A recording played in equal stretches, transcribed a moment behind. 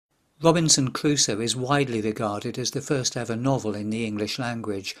Robinson Crusoe is widely regarded as the first ever novel in the English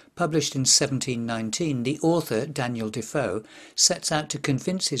language. Published in 1719, the author, Daniel Defoe, sets out to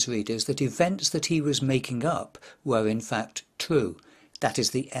convince his readers that events that he was making up were in fact true. That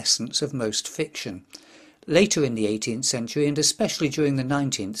is the essence of most fiction. Later in the 18th century, and especially during the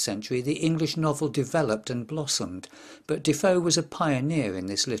 19th century, the English novel developed and blossomed, but Defoe was a pioneer in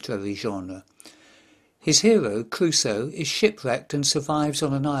this literary genre. His hero, Crusoe, is shipwrecked and survives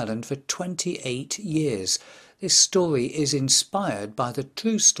on an island for 28 years. This story is inspired by the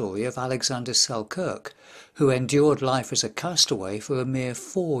true story of Alexander Selkirk, who endured life as a castaway for a mere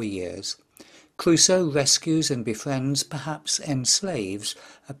 4 years. Crusoe rescues and befriends, perhaps enslaves,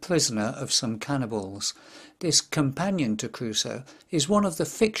 a prisoner of some cannibals. This companion to Crusoe is one of the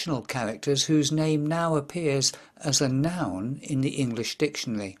fictional characters whose name now appears as a noun in the English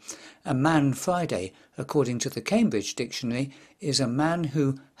dictionary. A man Friday, according to the Cambridge Dictionary, is a man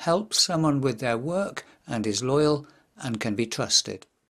who helps someone with their work and is loyal and can be trusted.